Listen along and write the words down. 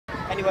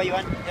anywhere you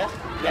want. Yeah?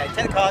 Yeah,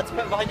 take the cards, put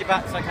them behind your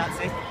back so I can't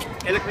see.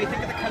 Okay, look at me,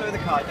 think of the colour of the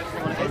card, don't see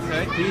what it is.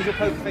 Okay. You use your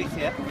poker face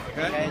here.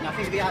 Okay, now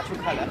think of the actual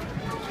colour.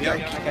 Yeah.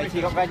 Okay, so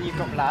you've got red and you've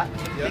got black.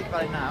 Yeah. Think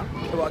about it now.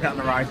 So what I got on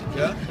the right?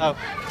 Yeah. Oh,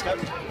 go.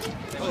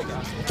 There we go.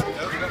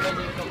 You've got red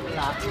and you've got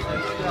black. So do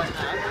that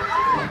now.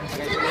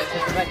 Okay, so let's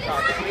take the red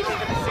card. Can we think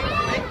of the suit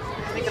for me?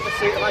 Think of the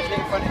suit, imagine it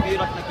in front of you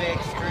like on a big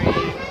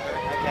screen.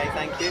 Okay,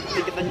 thank you.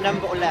 Think of the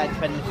number or letter,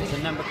 depending if it's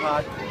a number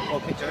card or a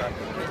picture card.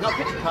 It's not a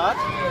picture card,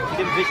 you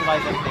didn't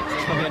visualise anything, so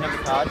it's got to be a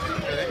number card.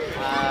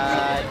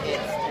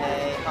 It's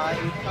a high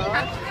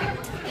card.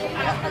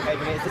 Yeah, okay,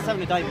 but it's a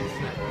 7 of diamonds.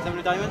 7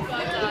 of diamonds?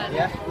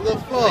 Yeah? What the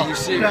fuck? Are you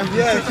serious?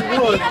 Yes,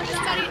 it was.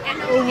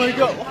 Oh my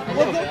god.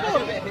 What the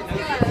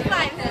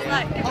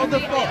fuck? How the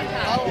fuck?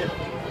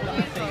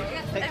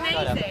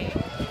 Amazing.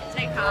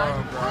 Take card.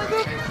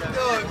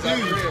 No,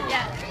 dude.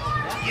 Yeah.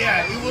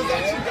 Yeah, it was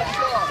actually that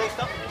sharp.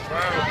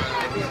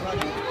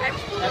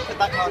 Put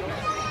that card on.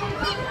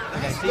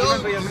 Okay, so you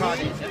remember your card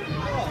is, yeah?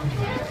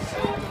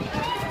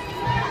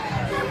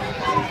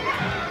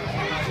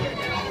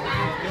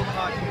 Your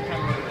card can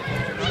come with it.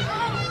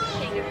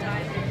 King of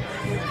diamonds.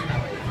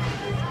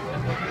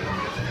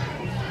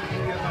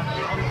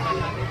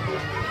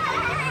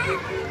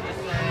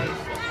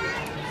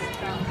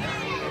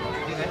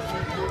 Do this.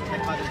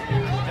 Take card as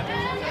Very well done.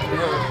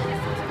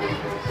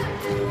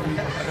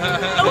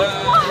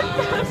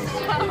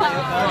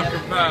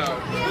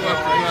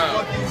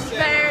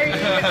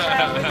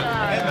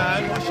 Hey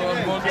man, what's your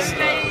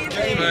name?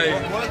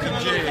 Amazing. Where can I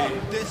look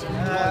up this?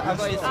 I've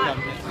got Instagram.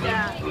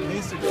 Yeah.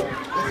 Instagram.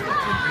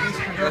 Let's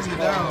fucking Instagram you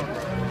down.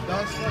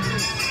 That's fucking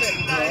sick,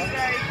 That bro. was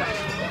very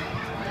cool.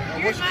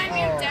 You remind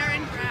me of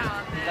Darren Brown.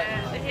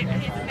 He's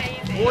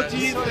amazing. What do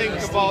you think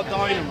about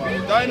Dynamo?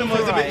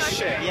 Dynamo's a bit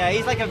shit. Yeah,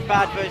 he's like a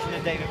bad version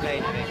of David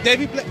Blaine, I think.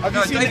 David Blaine,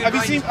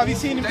 have you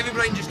seen him? David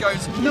Blaine just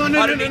goes, No.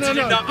 I don't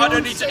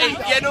need to eat.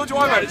 Yeah, nor do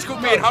I, man. It's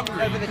called being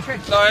hungry. Over the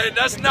tricks. Like,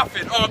 that's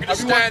nothing. Oh, I'm going to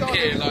stand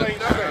here.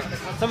 Like,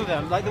 Some of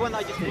them, like the one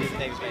that I just did is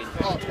David Blaine.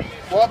 Oh,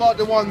 what about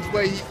the ones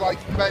where he's like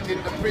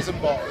mending the prison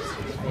bars?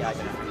 Yeah, I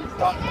don't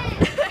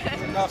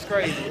know. That's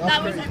crazy.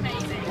 That was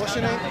amazing. What's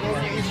your name?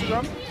 What's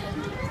your Instagram?